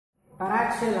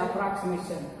Paraxial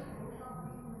approximation.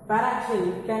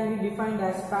 Paraxial can be defined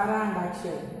as para and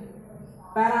axial.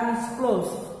 Para means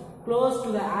close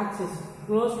to the axis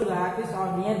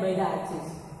or nearby the axis.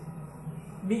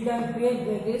 We can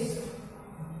create this,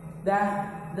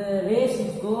 that the rays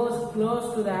which goes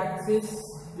close to the axis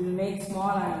will make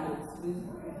small angles.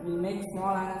 Will make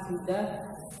small angles with the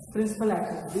principal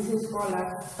axis. This is called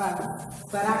as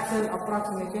paraxial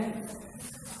approximation.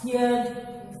 Here,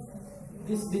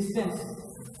 this distance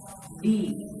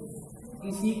d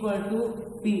is equal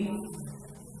to p.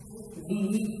 D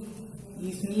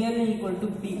is nearly equal to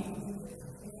p.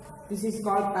 This is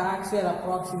called paraxial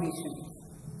approximation.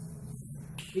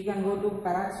 We can go to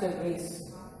paraxial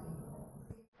rays.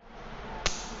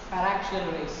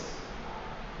 Paraxial rays.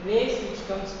 Rays which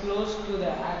comes close to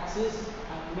the axis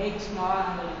and make small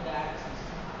angle with the axis.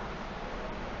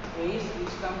 Rays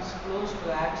which comes close to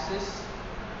the axis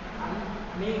and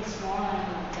make small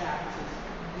angle with the axis.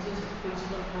 This is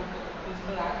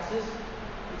principal axis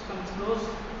which comes close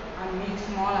and makes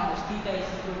small angles. Theta is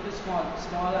equal to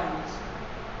small angles.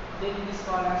 Then it is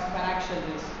called as paraxial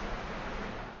rays.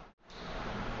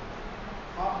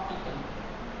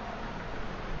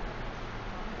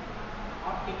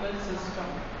 Optical system.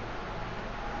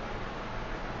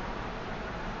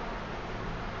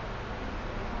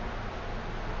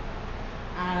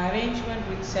 An arrangement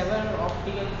with several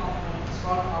optical components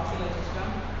called optical system.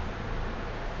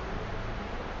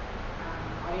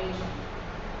 Arrangement.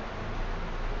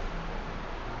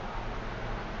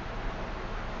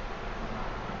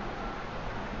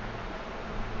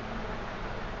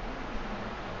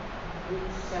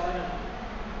 With several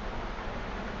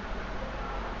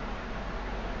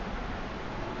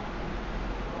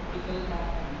optical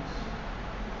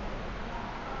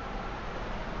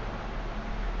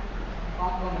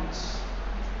components.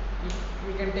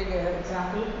 We can take an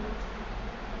example.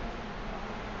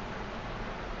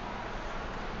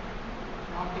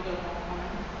 Optical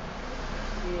component.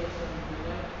 Here is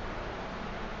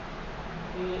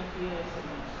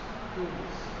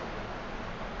tools.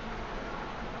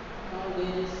 Now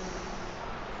there is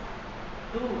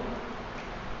two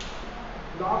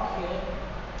block here.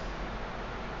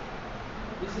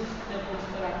 This is the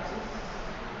principal axis.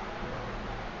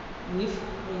 If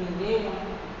in ray 1,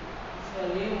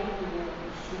 ray 1 to go,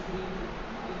 it should be,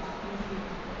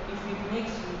 if it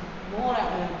makes more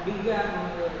bigger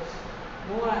angles,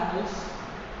 more angles,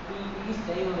 it is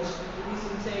diverged. It is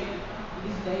inside, it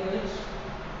is diverged.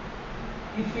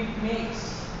 If it makes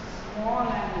small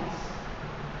angles,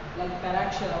 like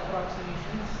paraxial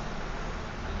approximations,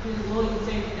 it will go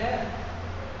inside the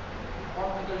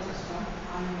optical system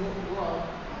and go out,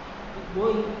 go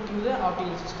into the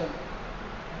optical system.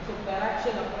 So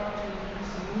paraxial approximation is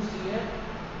used here.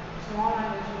 Small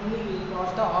angles only will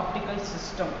cross the optical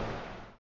system.